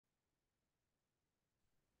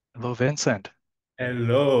Hello, Vincent.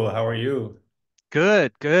 Hello, how are you?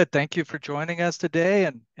 Good, good. Thank you for joining us today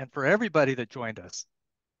and for everybody that joined us.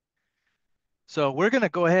 So we're going to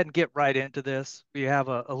go ahead and get right into this. We have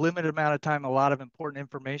a limited amount of time, a lot of important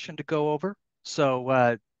information to go over.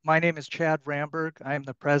 So my name is Chad Ramberg. I am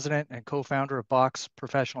the president and co-founder of Box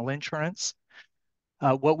Professional Insurance.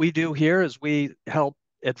 What we do here is we help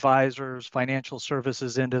advisors, financial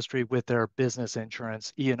services industry with their business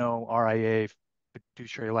insurance, E&O, RIA,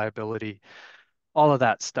 fiduciary liability, all of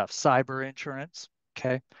that stuff, cyber insurance.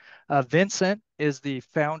 Okay. Vincent is the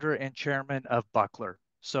founder and chairman of Buckler.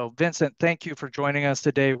 So, Vincent, thank you for joining us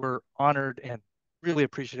today. We're honored and really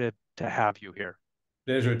appreciative to have you here.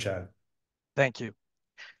 Pleasure, Chad. Thank you.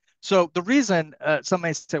 So, the reason some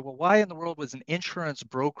may say, well, why in the world was an insurance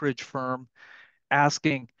brokerage firm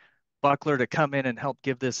asking Buckler to come in and help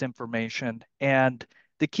give this information? And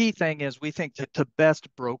the key thing is we think that the best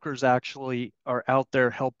brokers actually are out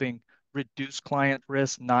there helping reduce client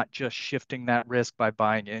risk, not just shifting that risk by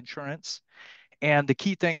buying insurance. And the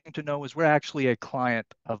key thing to know is we're actually a client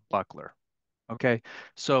of Buckler. Okay.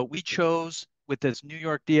 So we chose with this New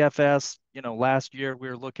York DFS, last year we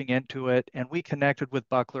were looking into it and we connected with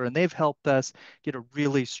Buckler and they've helped us get a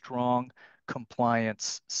really strong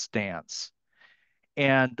compliance stance.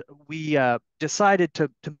 And we decided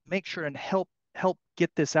to make sure and help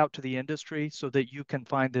get this out to the industry so that you can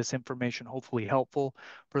find this information hopefully helpful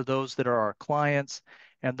for those that are our clients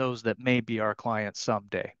and those that may be our clients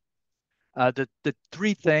someday. The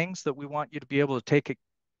three things that we want you to be able to take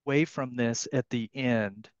away from this at the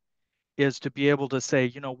end is to be able to say,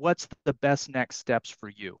 what's the best next steps for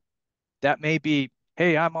you? That may be,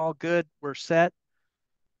 hey, I'm all good, we're set.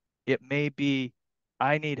 It may be,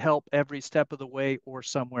 I need help every step of the way or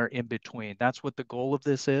somewhere in between. That's what the goal of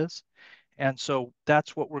this is. And so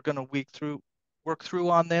that's what we're going to work through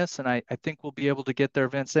on this. And I think we'll be able to get there,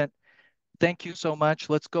 Vincent. Thank you so much.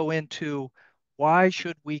 Let's go into why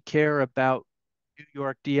should we care about New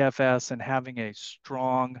York DFS and having a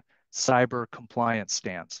strong cyber compliance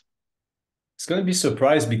stance? It's going to be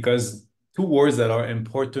surprised because two words that are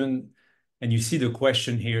important, and you see the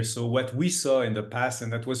question here. So what we saw in the past,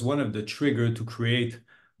 and that was one of the trigger to create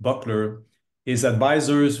Buckler, is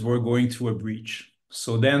advisors were going through a breach.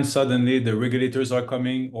 So then suddenly the regulators are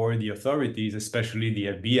coming or the authorities, especially the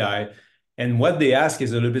FBI, and what they ask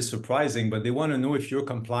is a little bit surprising, but they want to know if you're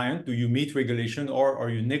compliant, do you meet regulation or are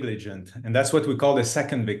you negligent? And that's what we call the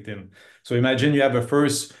second victim. So imagine you have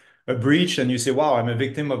a breach and you say, wow, I'm a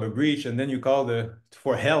victim of a breach. And then you call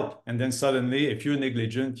for help. And then suddenly, if you're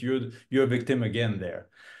negligent, you're a victim again there.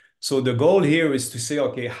 So the goal here is to say,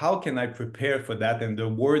 okay, how can I prepare for that? And the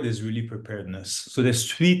word is really preparedness. So there's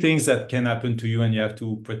three things that can happen to you and you have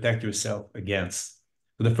to protect yourself against.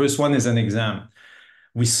 So the first one is an exam.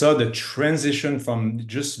 We saw the transition from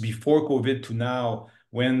just before COVID to now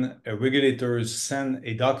when regulators send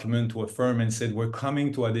a document to a firm and said, we're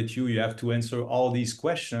coming to audit you, you have to answer all these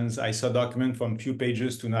questions. I saw a document from a few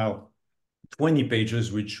pages to now 20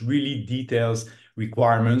 pages, which really details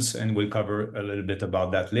requirements, and we'll cover a little bit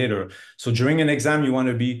about that later. So during an exam, you want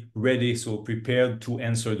to be ready, so prepared to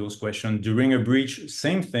answer those questions. During a breach,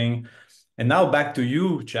 same thing. And now back to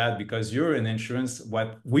you, Chad, because you're in insurance.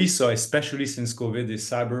 What we saw, especially since COVID, is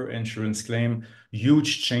cyber insurance claim,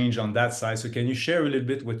 huge change on that side. So can you share a little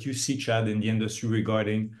bit what you see, Chad, in the industry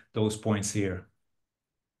regarding those points here?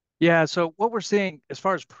 Yeah, so what we're seeing as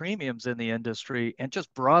far as premiums in the industry and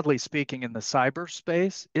just broadly speaking in the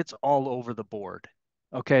cyberspace, it's all over the board.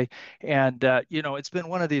 Okay. And, it's been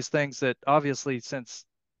one of these things that obviously since,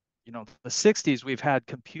 the 60s, we've had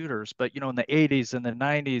computers, but, in the 80s and the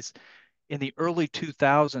 90s, in the early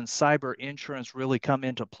 2000s, cyber insurance really come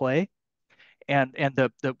into play. And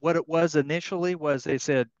the what it was initially was they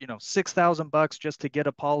said, $6,000 just to get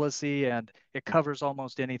a policy and it covers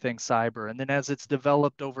almost anything cyber. And then as it's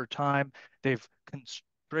developed over time, they've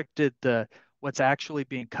constricted the what's actually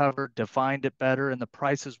being covered, defined it better, and the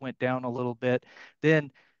prices went down a little bit.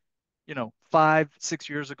 Then 5, 6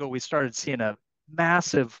 years ago, we started seeing a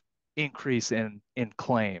massive increase in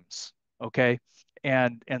claims. Okay.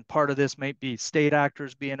 And part of this might be state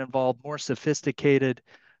actors being involved, more sophisticated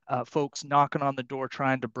folks knocking on the door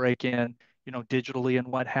trying to break in, digitally and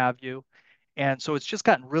what have you. And so it's just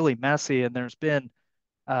gotten really messy. And there's been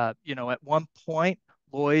at one point,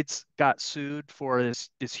 Lloyd's got sued for this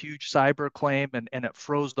huge cyber claim and it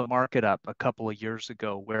froze the market up a couple of years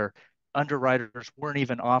ago where underwriters weren't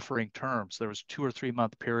even offering terms. There was 2 or 3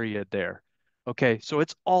 month period there. Okay, so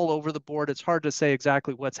it's all over the board. It's hard to say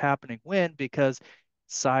exactly what's happening when because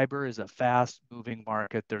cyber is a fast moving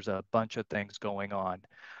market. There's a bunch of things going on.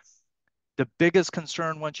 The biggest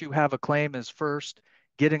concern once you have a claim is first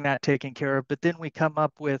getting that taken care of. But then we come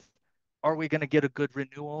up with, are we going to get a good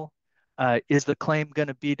renewal? Is the claim going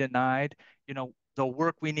to be denied? The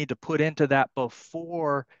work we need to put into that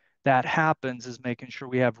before that happens is making sure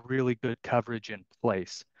we have really good coverage in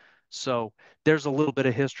place. So there's a little bit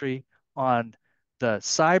of history on the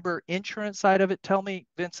cyber insurance side of it. Tell me,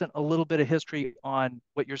 Vincent, a little bit of history on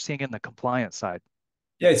what you're seeing in the compliance side.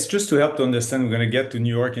 Yeah, it's just to help to understand. We're going to get to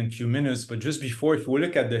New York in a few minutes, but just before, if we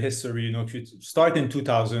look at the history, if you start in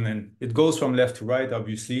 2000 and it goes from left to right,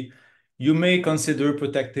 obviously, you may consider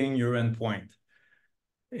protecting your endpoint.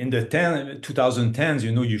 In the 2010s,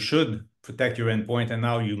 you should protect your endpoint, and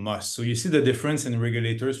now you must. So you see the difference in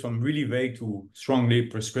regulators from really vague to strongly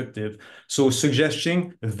prescriptive. So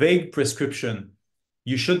suggesting a vague prescription,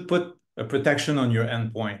 you should put a protection on your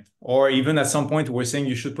endpoint. Or even at some point, we're saying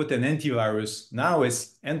you should put an antivirus. Now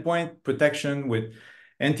it's endpoint protection with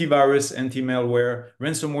antivirus, anti-malware,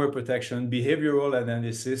 ransomware protection, behavioral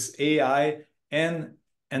analysis, AI, and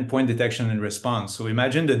endpoint detection and response. So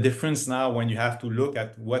imagine the difference now when you have to look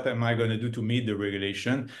at what am I going to do to meet the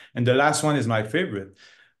regulation. And the last one is my favorite.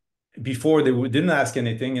 Before they didn't ask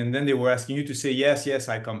anything, and then they were asking you to say, yes, yes,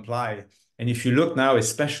 I comply. And if you look now,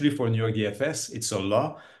 especially for New York DFS, it's a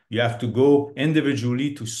law. You have to go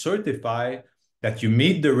individually to certify that you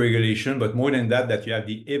meet the regulation, but more than that, that you have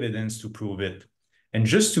the evidence to prove it. And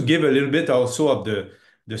just to give a little bit also of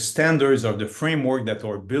the standards of the framework that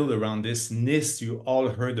are built around this NIST, you all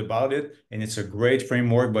heard about it, and it's a great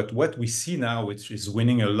framework. But what we see now, which is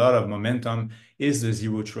winning a lot of momentum, is the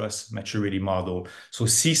zero trust maturity model. So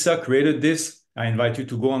CISA created this. I invite you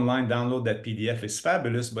to go online, download that PDF. It's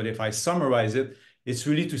fabulous. But if I summarize it, it's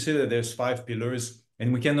really to say that there's 5 pillars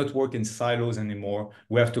and we cannot work in silos anymore.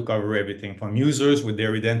 We have to cover everything from users with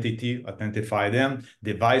their identity, authentify them,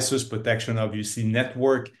 devices, protection, obviously,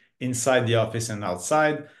 network inside the office and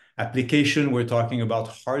outside. Application, we're talking about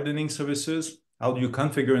hardening services. How do you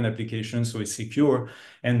configure an application so it's secure?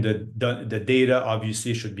 And the data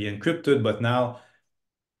obviously should be encrypted, but now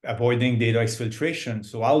avoiding data exfiltration.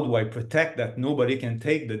 So how do I protect that nobody can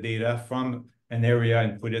take the data from an area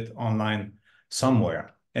and put it online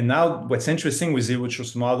somewhere? And now what's interesting with zero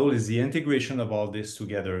trust model is the integration of all this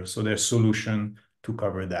together. So there's solution to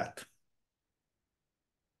cover that.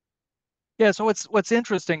 Yeah, so what's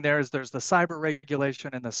interesting there is there's the cyber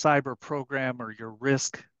regulation and the cyber program or your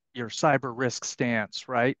cyber risk stance,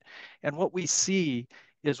 right? And what we see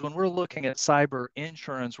is when we're looking at cyber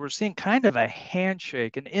insurance, we're seeing kind of a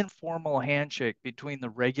handshake, an informal handshake between the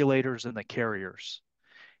regulators and the carriers.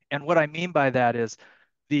 And what I mean by that is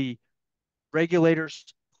the regulators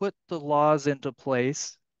put the laws into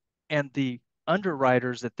place, and the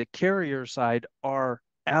underwriters at the carrier side are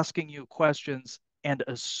asking you questions and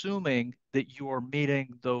assuming that you are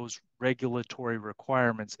meeting those regulatory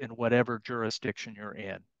requirements in whatever jurisdiction you're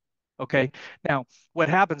in. Okay. Now, what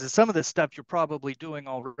happens is some of this stuff you're probably doing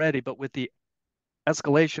already, but with the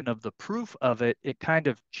escalation of the proof of it, it kind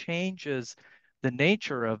of changes the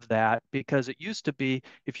nature of that because it used to be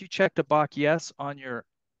if you checked a box yes on your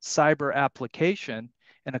cyber application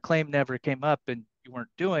and a claim never came up and you weren't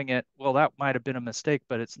doing it, well, that might have been a mistake,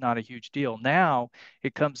 but it's not a huge deal. Now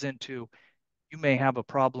it comes into you may have a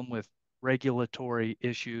problem with regulatory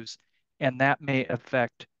issues, and that may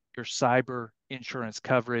affect your cyber insurance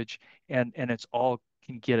coverage, and it's all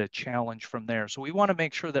can get a challenge from there. So we want to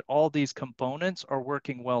make sure that all these components are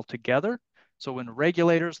working well together. So when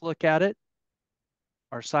regulators look at it,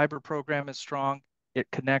 our cyber program is strong, it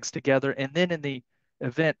connects together, and then in the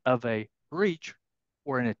event of a breach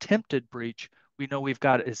or an attempted breach, we know we've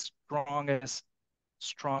got as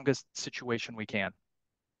strongest situation we can.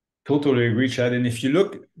 Totally agree, Chad. And if you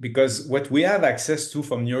look, because what we have access to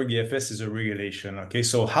from New York DFS is a regulation. Okay,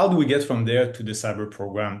 so how do we get from there to the cyber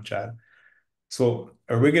program, Chad? So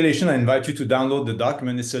a regulation, I invite you to download the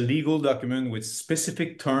document. It's a legal document with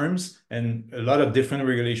specific terms, and a lot of different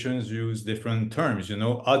regulations use different terms.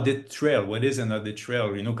 Audit trail. What is an audit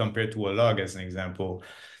trail, compared to a log as an example?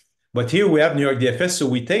 But here we have New York DFS. So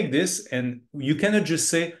we take this and you cannot just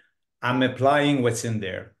say, I'm applying what's in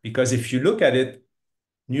there. Because if you look at it,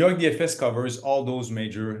 New York DFS covers all those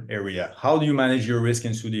major areas. How do you manage your risk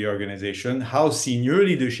into the organization? How senior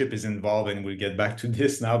leadership is involved, and we'll get back to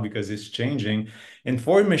this now because it's changing.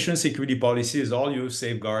 Information security policy is all your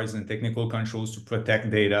safeguards and technical controls to protect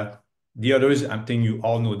data. The others, I'm thinking you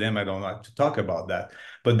all know them. I don't like to talk about that.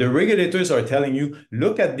 But the regulators are telling you,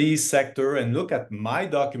 look at these sector and look at my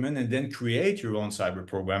document and then create your own cyber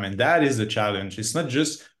program. And that is the challenge. It's not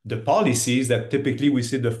just the policies that typically we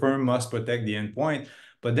see the firm must protect the endpoint,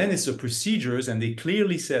 but then it's the procedures, and they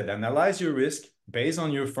clearly said, analyze your risk based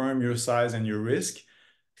on your firm, your size, and your risk.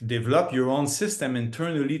 to develop your own system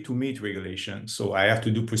internally to meet regulations. So I have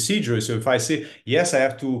to do procedures. So if I say, yes, I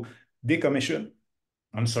have to decommission,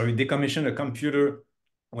 decommission a computer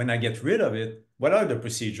when I get rid of it, what are the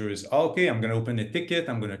procedures? Okay, I'm going to open a ticket,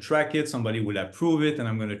 I'm going to track it, somebody will approve it, and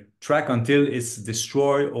I'm going to track until it's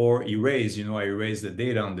destroyed or erased. I erase the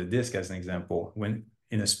data on the disk as an example when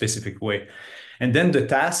in a specific way. And then the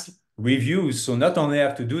task reviews. So not only I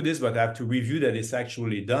have to do this, but I have to review that it's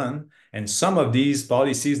actually done. And some of these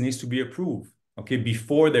policies needs to be approved, okay,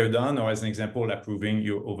 before they're done, or as an example, approving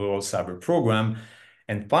your overall cyber program.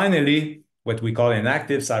 And finally, what we call an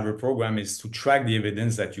active cyber program is to track the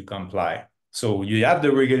evidence that you comply. So you have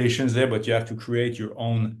the regulations there, but you have to create your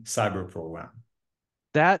own cyber program.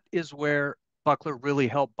 That is where Buckler really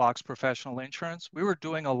helped Box Professional Insurance. We were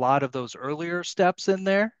doing a lot of those earlier steps in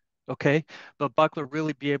there, okay? But Buckler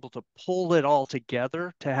really be able to pull it all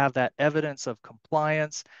together to have that evidence of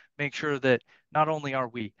compliance, make sure that not only are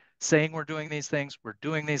we saying we're doing these things, we're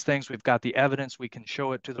doing these things, we've got the evidence, we can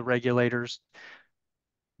show it to the regulators.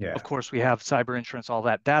 Of Yeah. course, we have cyber insurance, all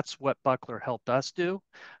that. That's what Buckler helped us do.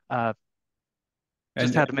 Uh,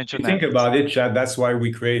 just And had to if mention you that. think about it, Chad, that's why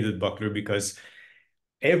we created Buckler, because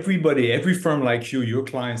everybody, every firm like you, your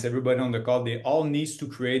clients, everybody on the call, they all needs to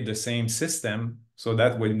create the same system so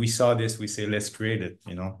that when we saw this, we say, let's create it.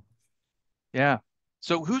 Yeah.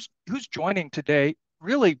 So who's joining today?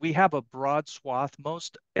 Really, we have a broad swath.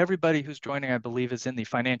 Most everybody who's joining, I believe, is in the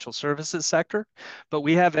financial services sector, but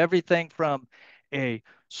we have everything from a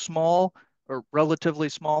small or relatively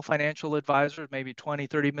small financial advisor, maybe 20,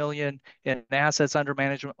 30 million in assets under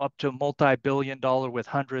management, up to multi-billion dollar with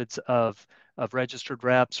hundreds of registered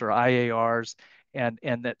reps or IARs. And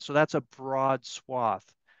that so that's a broad swath.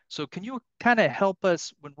 So can you kind of help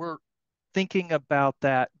us when we're thinking about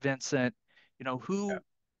that, Vincent? Who,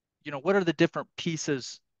 what are the different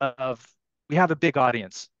pieces of, we have a big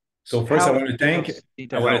audience. So first, How do those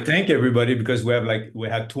need I to want to help? thank everybody because we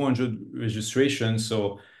had 200 registrations.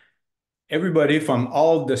 So everybody from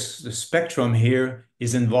all the spectrum here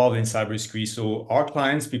is involved in cybersecurity. So our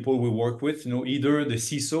clients, people we work with, either the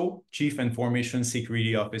CISO, Chief Information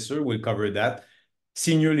Security Officer, will cover that,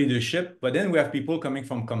 senior leadership, but then we have people coming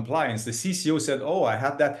from compliance. The CCO said, oh, I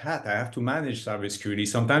have that hat. I have to manage cybersecurity.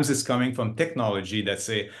 Sometimes it's coming from technology that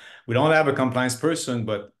say, we don't have a compliance person,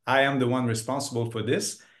 but I am the one responsible for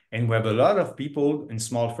this. And we have a lot of people in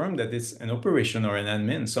small firm that is an operation or an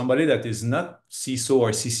admin, somebody that is not CISO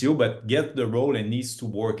or CCO, but get the role and needs to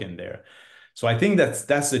work in there. So I think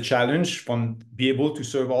that's the challenge from be able to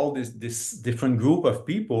serve all this different group of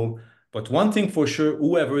people. But one thing for sure,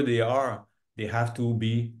 whoever they are, they have to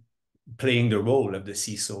be playing the role of the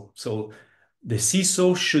CISO. So the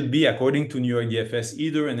CISO should be, according to NYDFS,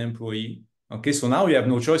 either an employee. Okay, so now you have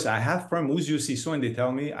no choice. I have firm who's your CISO, and they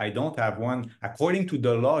tell me I don't have one. According to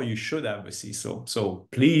the law, you should have a CISO. So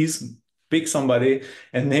please pick somebody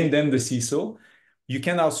and name them the CISO. You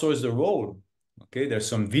can outsource the role. Okay, there's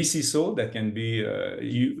some VCISO that can be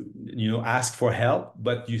ask for help,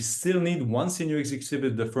 but you still need one senior executive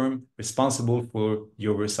at the firm responsible for the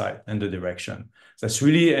oversight and the direction. So it's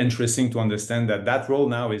really interesting to understand that role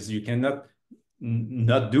now is you cannot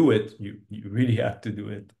not do it. You really have to do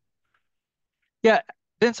it. Yeah,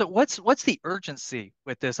 Vincent, what's the urgency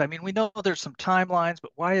with this? I mean, we know there's some timelines,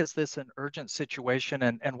 but why is this an urgent situation,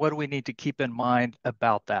 and what do we need to keep in mind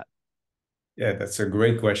about that? Yeah, that's a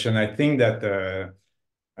great question. I think that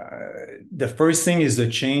the first thing is the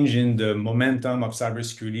change in the momentum of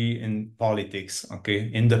cybersecurity in politics.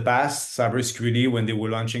 Okay. In the past, cybersecurity, when they were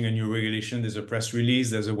launching a new regulation, there's a press release,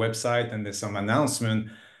 there's a website, and there's some announcement.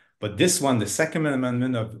 But this one, the Second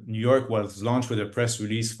Amendment of New York, was launched with a press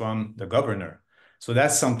release from the governor. So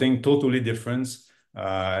that's something totally different.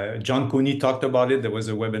 John Cooney talked about it. There was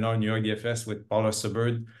a webinar in New York DFS with Paula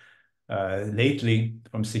Subbard lately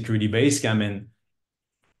from Security Basecamp. And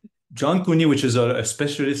John Cooney, which is a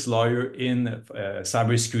specialist lawyer in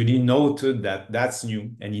cybersecurity, noted that that's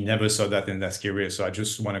new, and he never saw that in his career. So I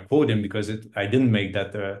just want to quote him because I didn't make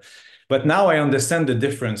that. But now I understand the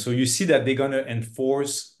difference. So you see that they're going to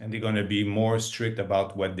enforce and they're going to be more strict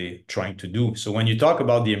about what they're trying to do. So when you talk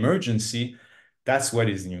about the emergency, that's what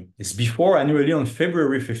is new. It's before annually on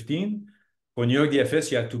February 15, for New York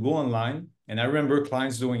DFS, you had to go online. And I remember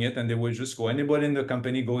clients doing it, and they would just go, anybody in the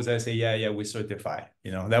company goes, I say, yeah, we certify.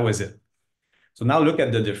 That was it. So now look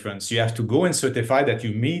at the difference. You have to go and certify that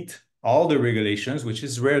you meet all the regulations, which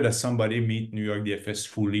is rare that somebody meet New York DFS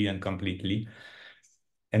fully and completely.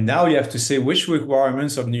 And now you have to say which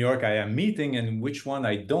requirements of New York I am meeting and which one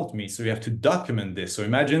I don't meet. So you have to document this. So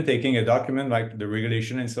imagine taking a document like the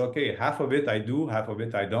regulation and say, okay, half of it I do, half of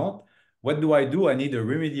it I don't. What do? I need a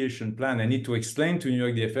remediation plan. I need to explain to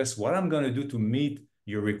NYDFS what I'm going to do to meet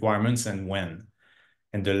your requirements and when.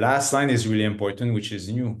 And the last line is really important, which is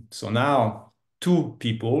new. So now two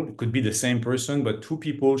people, it could be the same person, but two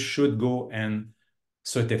people should go and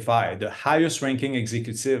certify the highest ranking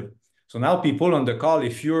executive. So now people on the call,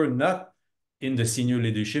 if you're not in the senior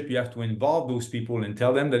leadership, you have to involve those people and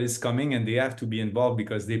tell them that it's coming and they have to be involved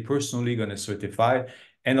because they personally going to certify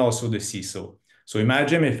and also the CISO. So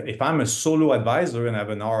imagine if I'm a solo advisor and I have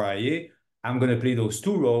an RIA, I'm going to play those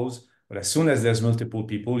two roles. But as soon as there's multiple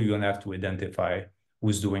people, you're going to have to identify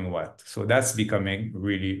who's doing what. So that's becoming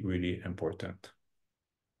really, really important.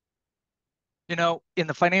 You know, in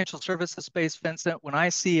the financial services space, Vincent, when I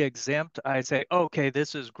see exempt, I say, okay,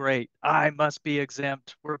 this is great. I must be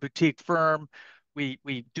exempt. We're a boutique firm. We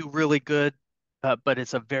do really good, but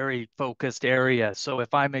it's a very focused area. So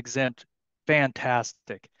if I'm exempt,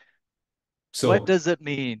 fantastic. What So does it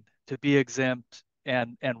mean to be exempt?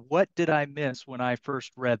 And what did I miss when I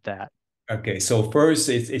first read that? okay, so first,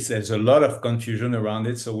 there's a lot of confusion around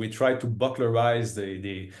it. So we try to bucklerize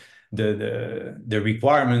the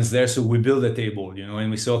requirements there. So we build a table,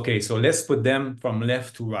 and we say, okay, so let's put them from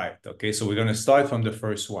left to right. Okay, so we're going to start from the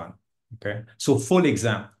first one. Okay, so full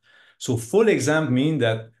exam. So full exam mean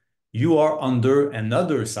that you are under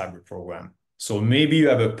another cyber program. So maybe you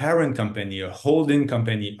have a parent company, a holding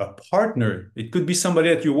company, a partner. It could be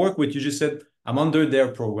somebody that you work with. You just said, I'm under their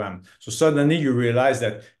program. So suddenly you realize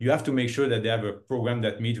that you have to make sure that they have a program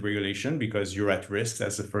that meets regulation because you're at risk.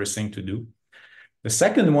 That's the first thing to do. The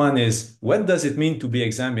second one is, what does it mean to be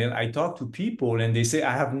examined? I talk to people and they say,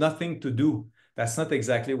 I have nothing to do. That's not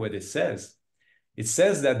exactly what it says. It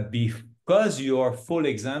says that because you are full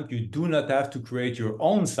exempt, you do not have to create your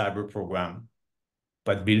own cyber program.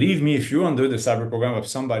 But believe me, if you're under the cyber program of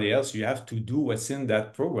somebody else, you have to do what's in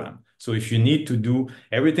that program. So if you need to do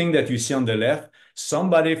everything that you see on the left,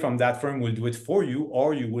 somebody from that firm will do it for you,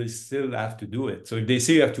 or you will still have to do it. So if they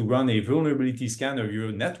say you have to run a vulnerability scan of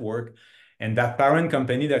your network, and that parent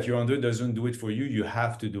company that you're under doesn't do it for you, you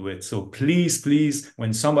have to do it. So please, please,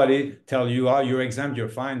 when somebody tell you, oh, you're exempt, you're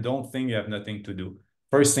fine, don't think you have nothing to do.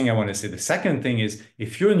 First thing I want to say. The second thing is,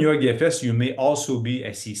 if you're in NYDFS, you may also be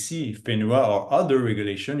SEC, FINRA, or other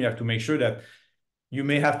regulation. You have to make sure that you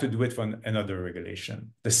may have to do it for another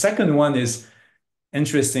regulation. The second one is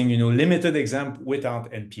interesting, limited exam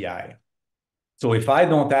without NPI. So if I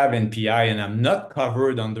don't have NPI and I'm not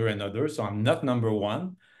covered under another, so I'm not number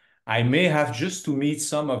one, I may have just to meet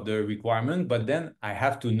some of the requirement, but then I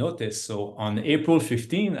have to notice. So on April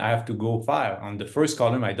 15, I have to go file. On the first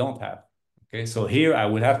column, I don't have. Okay, so here I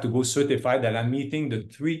will have to go certify that I'm meeting the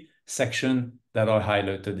three sections that are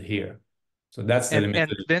highlighted here. So that's the And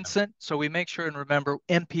limited Vincent, so we make sure and remember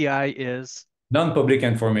MPI is non-public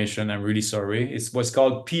information. I'm really sorry. It was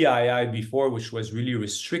called PII before, which was really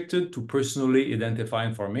restricted to personally identify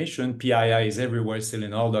information. PII is everywhere, still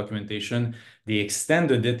in all documentation. They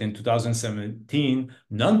extended it in 2017,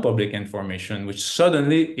 non-public information, which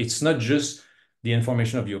suddenly it's not just the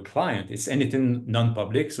information of your client, it's anything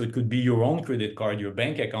non-public. So it could be your own credit card, your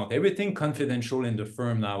bank account, everything confidential in the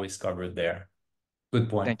firm now is covered there. Good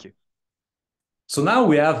point. thank you. So now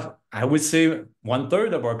we have, I would say,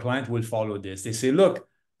 1/3 of our clients will follow this. They say, look,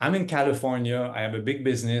 I'm in California. I have a big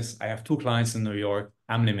business. I have two clients in New York.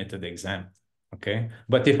 I'm limited exempt. Okay.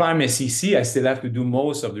 But if I'm SEC, I still have to do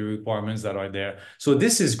most of the requirements that are there. So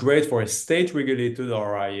this is great for a state regulated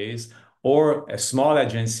RIAs or a small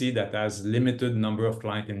agency that has limited number of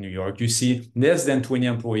clients in New York. You see less than 20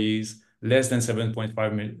 employees, less than 7.5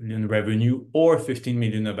 million revenue, or 15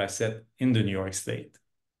 million of asset in the New York state.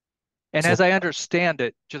 And So as I understand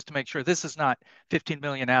it, just to make sure, this is not 15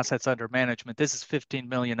 million assets under management. This is 15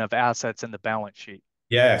 million of assets in the balance sheet.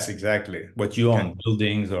 yes, exactly. What you Okay. own,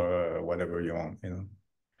 buildings or whatever you own.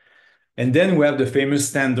 And then we have the famous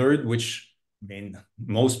standard, which I mean,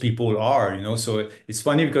 most people are. So it's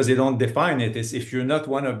funny because they don't define it. It's if you're not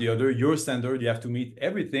one of the other, your standard, you have to meet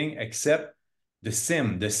everything except the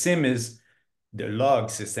SIM. The SIM is the log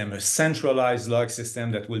system, a centralized log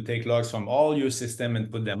system that will take logs from all your system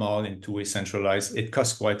and put them all into a centralized. It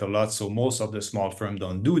costs quite a lot. So most of the small firms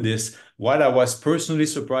don't do this. What I was personally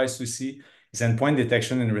surprised to see is endpoint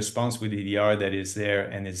detection and response with EDR that is there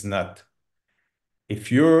and is not. If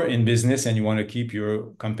you're in business and you want to keep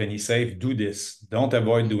your company safe, do this. Don't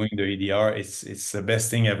avoid doing the EDR. It's the best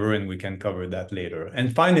thing ever, and we can cover that later.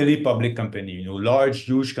 And finally, public company, large,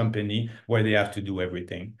 huge company where they have to do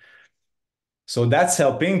everything. So that's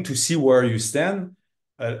helping to see where you stand.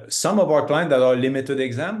 some of our clients that are limited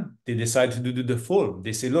exam, they decide to do the full.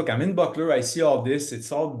 They say, look, I'm in Buckler. I see all this.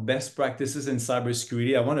 It's all best practices in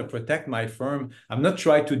cybersecurity. I want to protect my firm. I'm not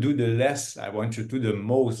trying to do the less. I want to do the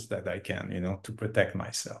most that I can, to protect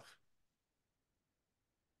myself.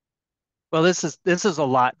 Well, this is a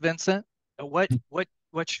lot, Vincent. What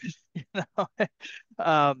should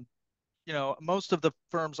um, most of the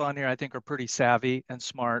firms on here I think are pretty savvy and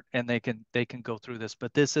smart and they can go through this,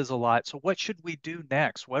 but this is a lot. So what should we do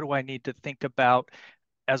next? What do I need to think about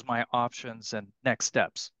as my options and next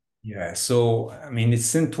steps? Yeah, so I mean,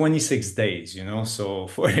 it's in 26 days, so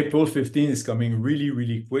for April 15, it's coming really,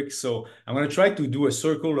 really quick. So I'm going to try to do a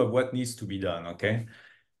circle of what needs to be done, okay?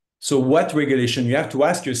 So what regulation? You have to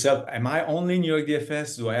ask yourself, am I only in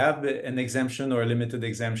NYDFS? Do I have an exemption or a limited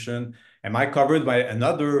exemption? Am I covered by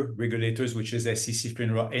another regulators, which is SEC,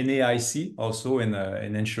 FINRA, NAIC, also in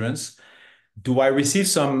insurance? Do I receive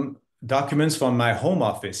some documents from my home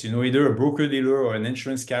office, either a broker dealer or an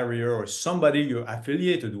insurance carrier or somebody you're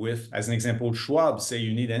affiliated with? As an example, Schwab say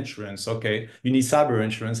you need insurance. Okay, you need cyber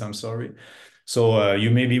insurance, I'm sorry. So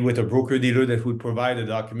you may be with a broker dealer that would provide the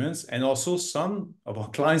documents. And also some of our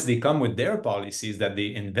clients, they come with their policies that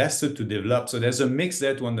they invested to develop. So there's a mix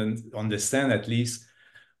there to understand at least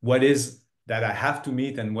what is that I have to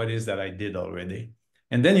meet and what is that I did already.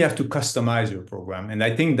 And then you have to customize your program. And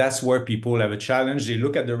I think that's where people have a challenge. They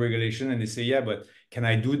look at the regulation and they say, yeah, but can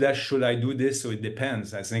I do that? Should I do this? So it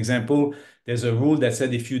depends. As an example, there's a rule that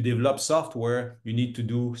said if you develop software, you need to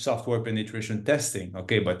do software penetration testing.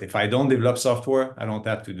 Okay, but if I don't develop software, I don't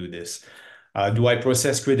have to do this. Do I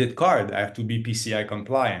process credit card? I have to be PCI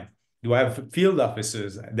compliant. Do I have field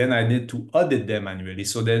officers? Then I need to audit them annually.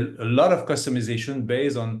 So there's a lot of customization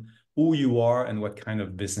based on who you are and what kind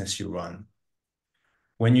of business you run.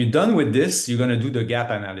 When you're done with this, you're going to do the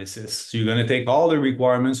gap analysis. So you're going to take all the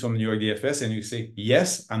requirements from New York DFS and you say,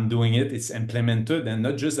 yes, I'm doing it. It's implemented. And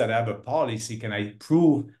not just that I have a policy, can I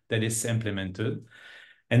prove that it's implemented?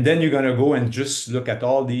 And then you're going to go and just look at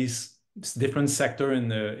all these different sector in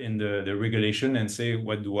the regulation and say,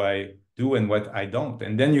 what do I do and what I don't?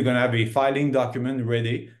 And then you're going to have a filing document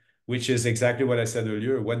ready, which is exactly what I said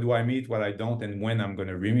earlier. What do I meet, what I don't, and when I'm going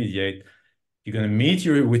to remediate. You're going to meet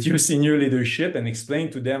with your senior leadership and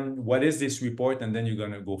explain to them what is this report, and then you're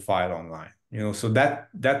going to go file online. So that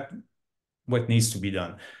what needs to be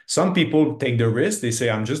done. Some people take the risk. They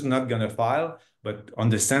say, I'm just not going to file, but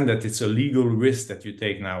understand that it's a legal risk that you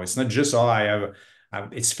take now. It's not just, oh,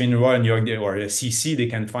 it's FINRA and York or a CC, they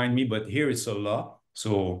can find me, but here it's a law.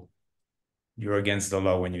 So you're against the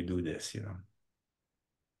law when you do this.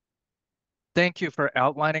 Thank you for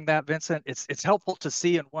outlining that, Vincent. It's helpful to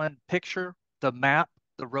see in one picture the map,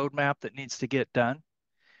 the roadmap that needs to get done.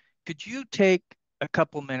 Could you take a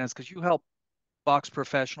couple minutes because you helped Box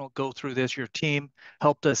Professional go through this, your team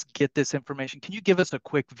helped us get this information. Can you give us a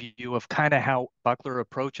quick view of kind of how Buckler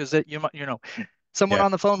approaches it? Someone Yeah.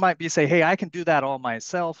 on the phone might be say, hey, I can do that all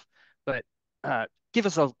myself, but give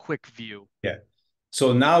us a quick view. Yeah.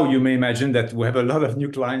 So now you may imagine that we have a lot of new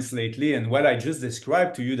clients lately, and what I just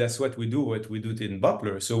described to you, that's what we do in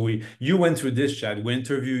Buckler. So you went through this, Chad. We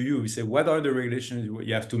interview you. We say, what are the regulations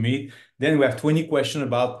you have to meet? Then we have 20 questions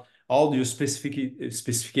about all your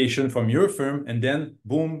specification from your firm, and then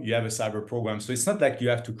boom, you have a cyber program. So it's not like you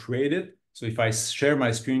have to create it. So if I share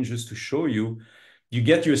my screen just to show you, you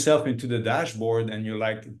get yourself into the dashboard, and you're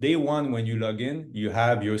like, day one, when you log in, you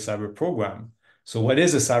have your cyber program. So what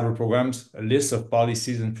is a cyber program? A list of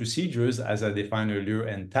policies and procedures, as I defined earlier,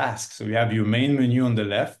 and tasks. So you have your main menu on the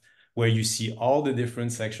left, where you see all the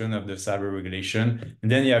different sections of the cyber regulation,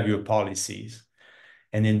 and then you have your policies.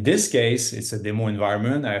 And in this case, it's a demo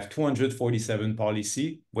environment. I have 247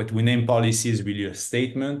 policy. What we name policy is really a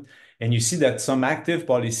statement. And you see that some active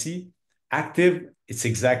policy, it's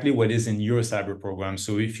exactly what is in your cyber program.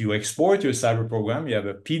 So if you export your cyber program, you have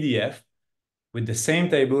a PDF with the same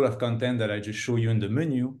table of content that I just showed you in the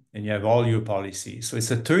menu, and you have all your policies. So it's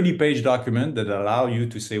a 30-page document that allow you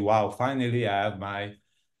to say, wow, finally, I have my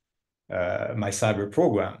cyber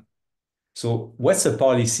program. So what's a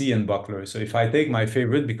policy in Buckler? So if I take my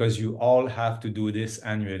favorite, because you all have to do this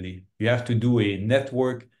annually, you have to do a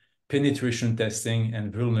network penetration testing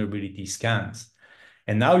and vulnerability scans.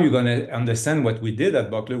 And now you're going to understand what we did at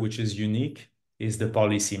Buckler, which is unique, is the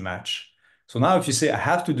policy match. So now if you say, I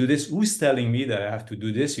have to do this, who's telling me that I have to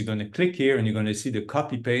do this? You're going to click here and you're going to see the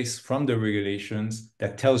copy paste from the regulations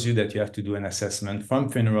that tells you that you have to do an assessment from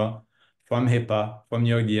FINRA, from HIPAA, from New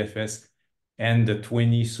York DFS, and the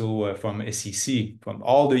 20 from SEC. From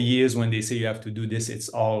all the years when they say you have to do this, it's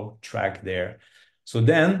all tracked there. So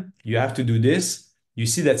then you have to do this. You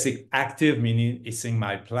see that's active, meaning it's in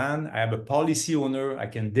my plan. I have a policy owner. I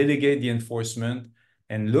can delegate the enforcement.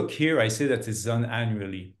 And look here, I say that it's done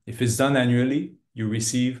annually. If it's done annually, you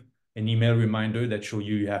receive an email reminder that show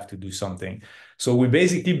you have to do something. So we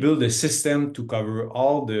basically build a system to cover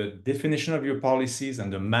all the definition of your policies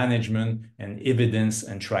and the management and evidence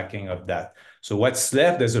and tracking of that. So what's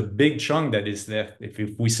left, there's a big chunk that is left.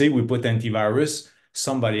 If we say we put antivirus,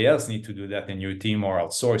 somebody else need to do that in your team or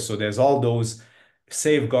outsource. So there's all those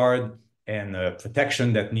safeguard and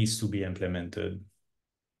protection that needs to be implemented.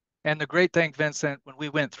 And the great thing, Vincent, when we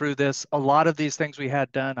went through this, a lot of these things we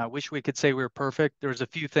had done, I wish we could say we were perfect. There was a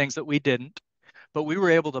few things that we didn't, but we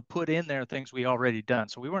were able to put in there things we already done.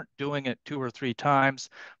 So we weren't doing it 2 or 3 times,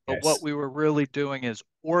 but what Yes. we were really doing is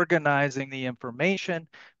organizing the information,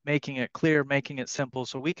 making it clear, making it simple,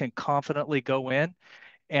 so we can confidently go in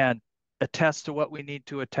and attest to what we need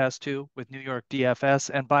to attest to with New York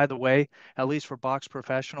DFS. And by the way, at least for Box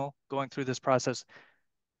Professional, going through this process,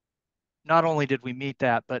 not only did we meet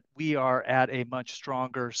that, but we are at a much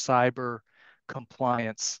stronger cyber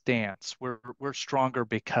compliance stance. We're stronger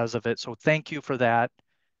because of it. So thank you for that.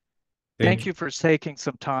 Thank Thank you. you for taking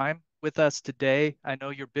some time with us today. I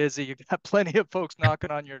know you're busy. You've got plenty of folks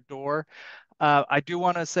knocking on your door. I do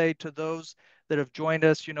want to say to those that have joined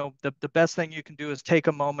us, the best thing you can do is take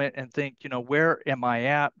a moment and think, where am I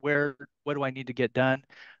at? What do I need to get done?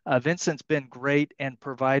 Vincent's been great and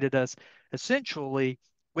provided us essentially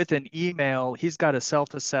with an email. He's got a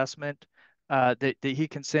self-assessment that he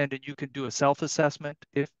can send, and you can do a self-assessment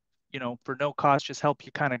if, for no cost, just help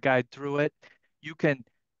you kind of guide through it. You can,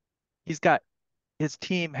 he's got his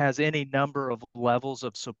team has any number of levels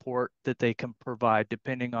of support that they can provide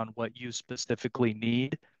depending on what you specifically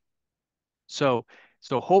need. So,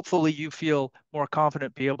 so hopefully you feel more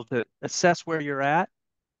confident, be able to assess where you're at,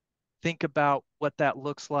 think about what that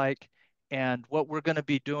looks like, and what we're going to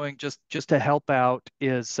be doing just to help out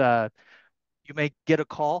is you may get a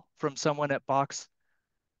call from someone at Box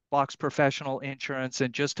Professional Insurance,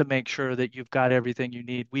 and just to make sure that you've got everything you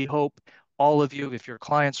need. We hope all of you, if your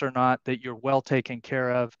clients are not, that you're well taken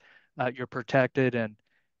care of, you're protected, and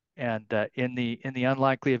in the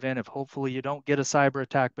unlikely event if hopefully you don't get a cyber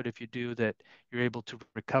attack, but if you do, that you're able to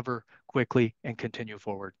recover quickly and continue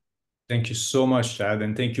forward. Thank you so much, Chad,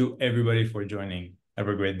 and thank you everybody for joining. Have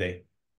a great day.